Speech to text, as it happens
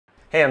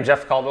Hey, I'm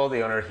Jeff Caldwell,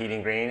 the owner of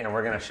Heating Green, and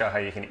we're going to show how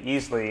you can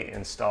easily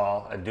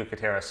install a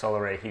Ducoterra solar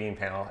array heating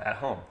panel at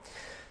home.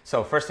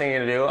 So first thing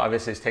you're going to do,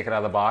 obviously, is take it out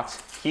of the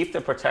box. Keep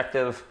the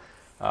protective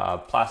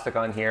plastic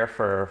on here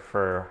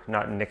for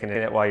not nicking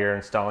it while you're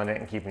installing it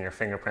and keeping your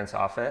fingerprints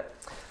off it.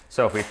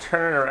 So if we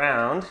turn it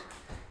around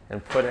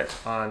and put it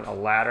on a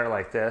ladder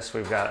like this,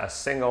 we've got a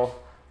single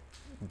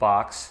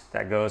box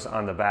that goes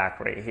on the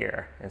back right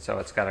here. And so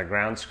it's got a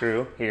ground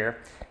screw here,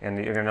 and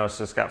you're going to notice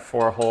it's got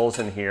 4 holes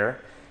in here.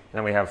 And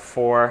then we have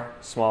 4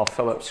 small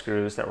Phillips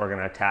screws that we're going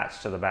to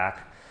attach to the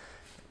back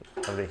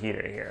of the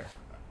heater here.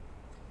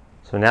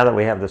 So now that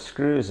we have the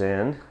screws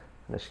in,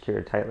 they're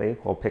secured tightly,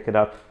 we'll pick it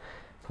up,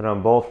 put it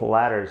on both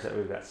ladders that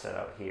we've got set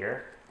out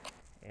here,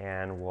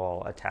 and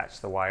we'll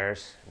attach the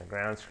wires and the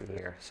ground screw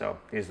here. So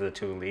these are the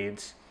 2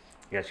 leads.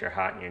 You got your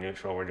hot and your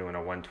neutral. We're doing a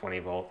 120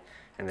 volt,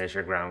 and there's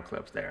your ground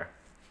clip there.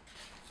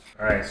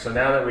 All right, so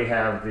now that we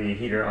have the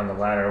heater on the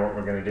ladder, what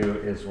we're going to do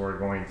is we're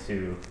going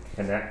to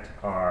connect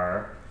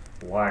our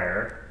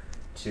wire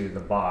to the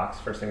box.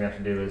 First thing we have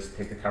to do is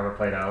take the cover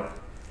plate out,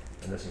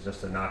 and this is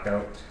just a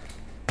knockout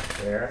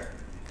there.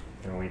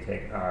 And we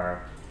take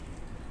our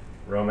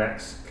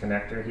Romex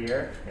connector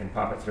here and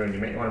pop it through, and you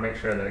may want to make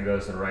sure that it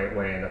goes the right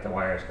way and that the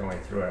wire is going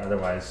through it,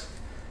 otherwise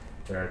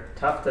they're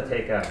tough to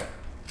take out.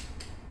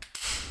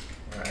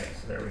 All right,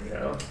 so there we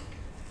go.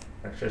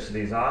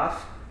 Electricity's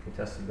off, we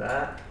tested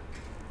that.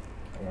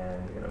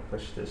 And we're going to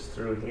push this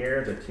through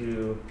here, the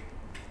 2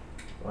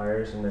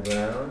 wires in the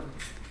ground.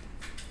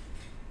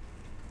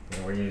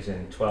 And we're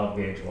using 12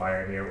 gauge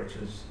wire here, which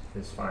is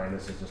fine.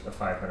 This is just a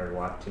 500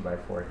 watt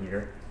 2x4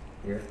 heater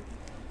here.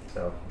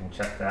 So you can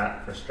check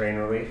that for strain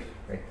relief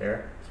right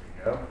there.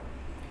 There we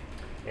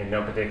go. In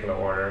no particular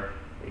order,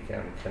 we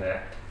can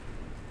connect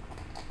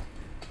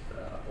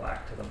the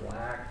black to the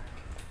black,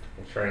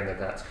 ensuring that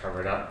that's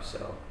covered up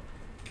so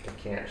it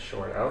can't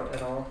short out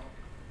at all.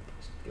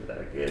 Just give that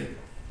a good,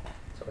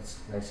 so it's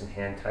nice and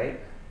hand tight.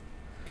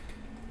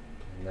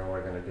 And then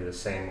we're going to do the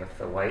same with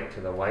the white to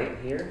the white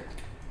here.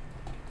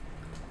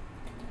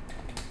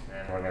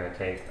 And we're going to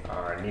take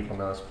our needle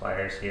nose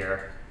pliers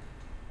here.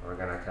 We're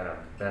going to kind of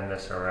bend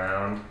this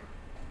around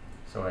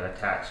so it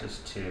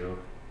attaches to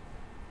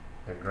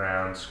the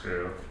ground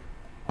screw.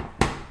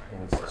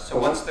 So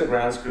once the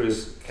ground screw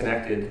is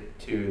connected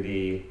to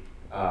the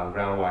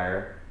ground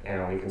wire,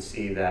 and we can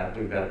see that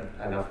we've got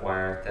enough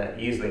wire that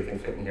easily can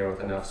fit in here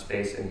with enough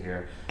space in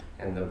here,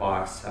 and the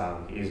box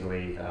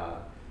easily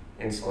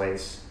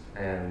insulates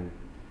and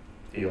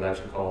the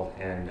electrical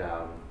and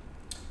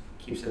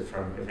keeps it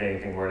from, if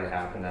anything were to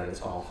happen, that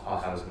it's all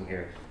housed in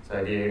here. So the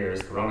idea here is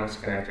the Romex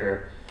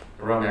connector.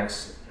 The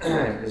Romex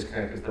is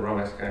connected to the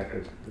Romex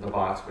connector to the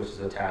box, which is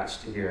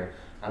attached to here.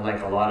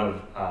 Unlike a lot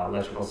of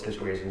electrical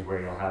situations where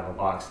you'll have a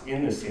box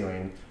in the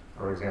ceiling,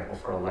 for example,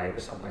 for a light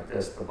or something like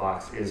this, the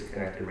box is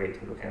connected right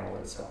to the panel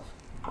itself.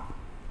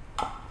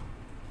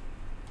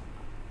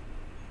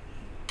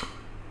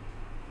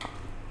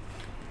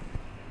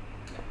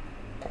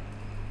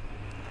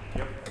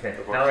 Okay,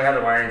 now we have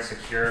the wiring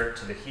secure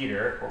to the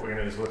heater. What we're going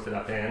to do is lift it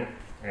up in,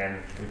 and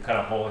we've cut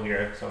a hole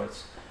here, so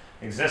it's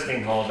an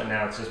existing hole, but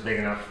now it's just big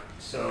enough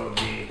so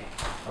the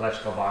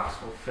electrical box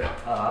will fit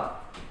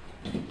up.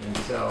 And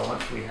so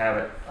once we have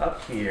it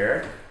up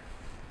here,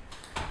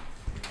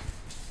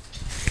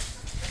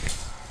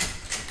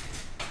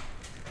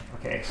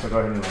 okay, so go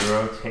ahead and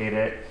rotate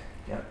it.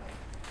 Yep.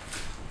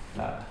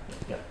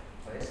 Yep.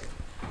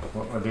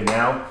 What we'll do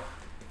now,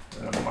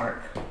 we're going to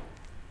mark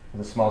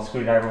with a small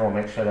screwdriver. We'll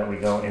make sure that we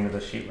go into the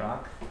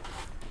sheetrock.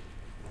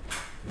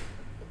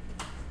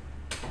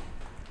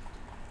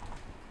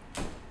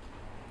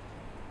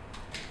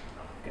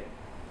 Okay.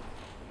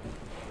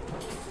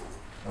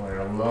 And we're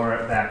going to lower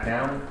it back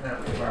down. Now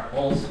we have our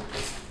holes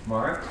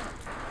marked.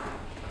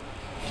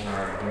 And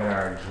we're going to get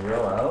our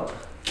drill out.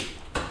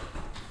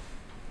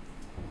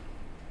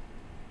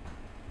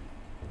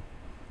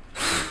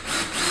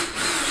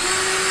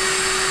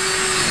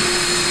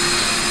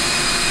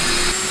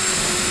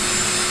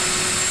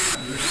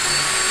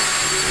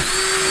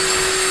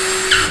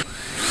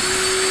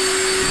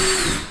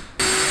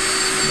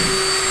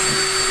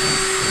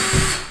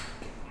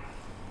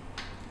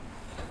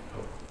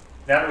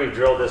 Now that we've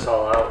drilled this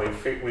all out,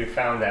 we've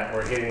found that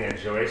we're hitting a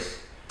joist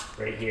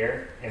right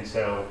here, and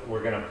so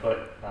we're going to put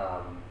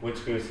wood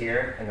screws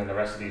here, and then the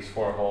rest of these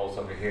 4 holes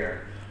over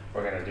here,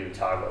 we're going to do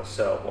toggles.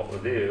 So what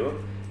we'll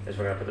do is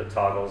we're going to put the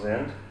toggles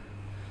in.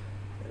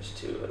 There's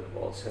 2 of the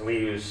bolts, and we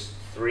use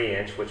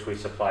 3-inch, which we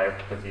supply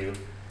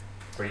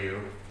for you,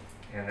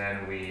 and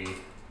then we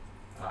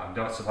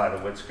don't supply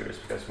the wood screws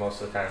because most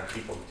of the time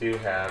people do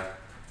have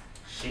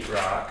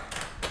sheetrock.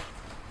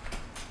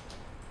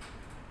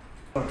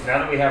 Now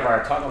that we have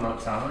our toggle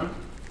nuts on,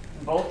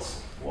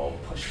 bolts, we'll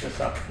push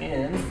this up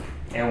in,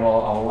 and we'll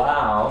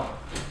allow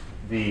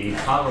the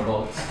toggle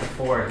bolts, the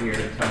 4 here,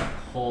 to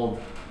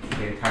hold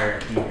the entire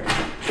heater.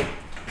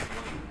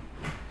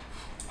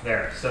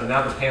 There, so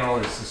now the panel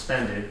is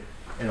suspended,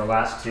 and the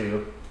last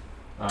 2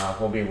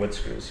 will be wood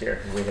screws here,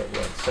 and we hit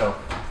wood. So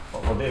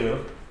what we'll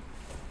do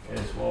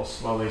is we'll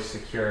slowly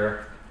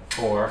secure the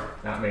 4,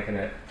 not making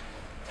it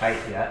tight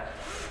yet.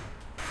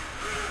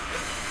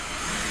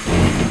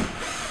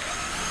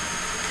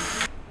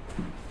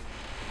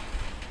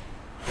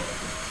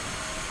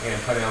 And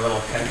putting a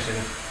little tension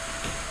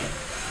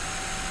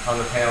on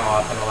the panel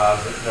often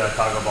allows the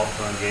toggle bolt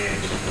to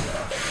engage.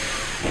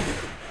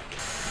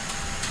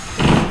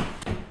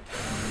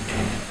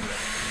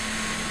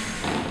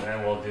 And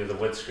then we'll do the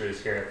wood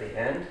screws here at the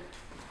end.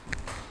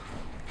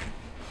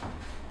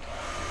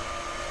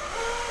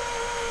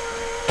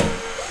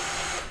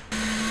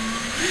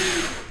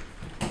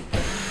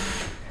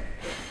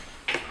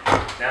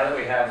 Now that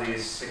we have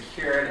these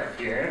secured up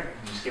here,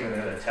 I'm just giving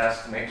it a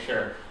test to make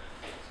sure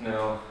there's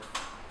no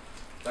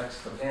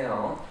flex to the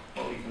panel.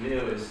 What we can do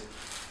is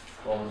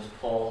we'll just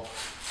pull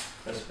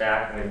this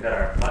back, and we've got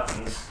our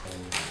buttons.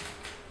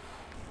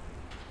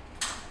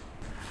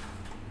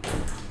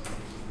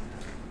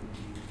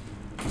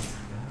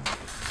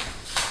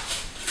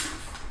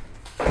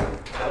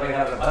 Now that we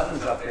have the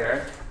buttons up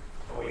there,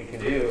 what we can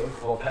do,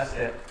 we'll test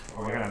it,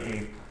 or we're going to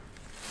be.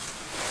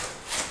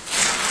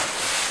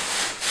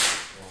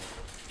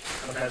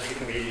 Sometimes you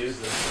can reuse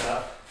this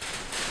stuff.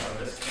 On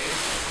this case,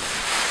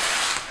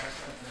 try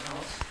something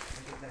else.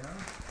 Take it down.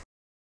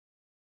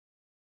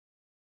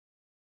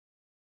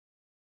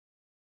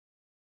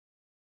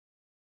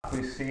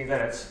 We see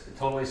that it's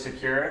totally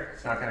secure.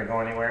 It's not going to go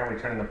anywhere. We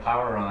turn the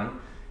power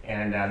on,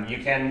 and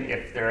you can,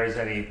 if there is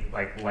any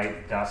like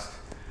light dust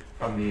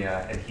from the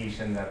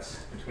adhesion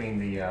that's between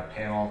the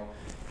panel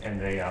and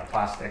the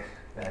plastic,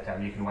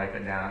 that you can wipe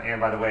it down.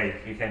 And by the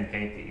way, you can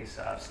paint these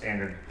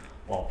standard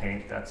wall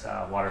paint that's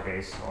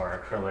water-based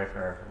or acrylic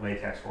or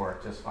latex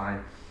work just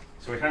fine.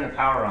 So we turn the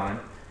power on, and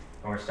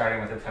we're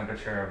starting with a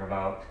temperature of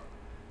about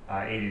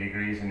 80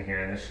 degrees in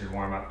here, and this should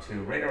warm up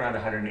to right around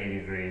 180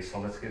 degrees. So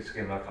let's just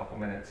give it a couple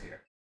minutes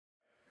here.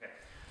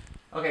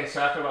 Okay,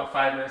 so after about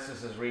 5 minutes,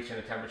 this is reaching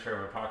a temperature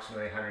of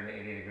approximately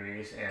 180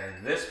 degrees.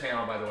 And this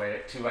panel, by the way,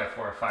 at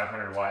 2x4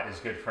 500 watt is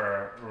good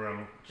for a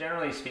room,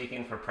 generally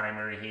speaking, for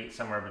primary heat,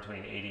 somewhere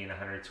between 80 and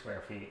 100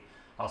 square feet.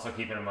 Also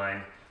keeping in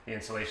mind the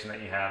insulation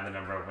that you have, the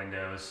number of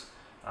windows,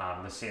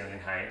 the ceiling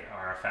height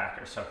are a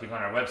factor. So if you go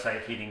on our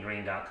website,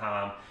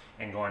 heatinggreen.com,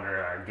 and go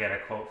under our get a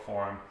quote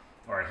form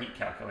or a heat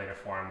calculator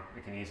form,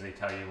 we can easily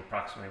tell you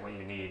approximately what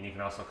you need. And you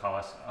can also call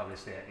us,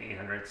 obviously, at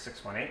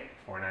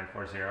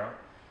 800-618-4940.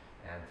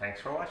 And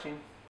thanks for watching.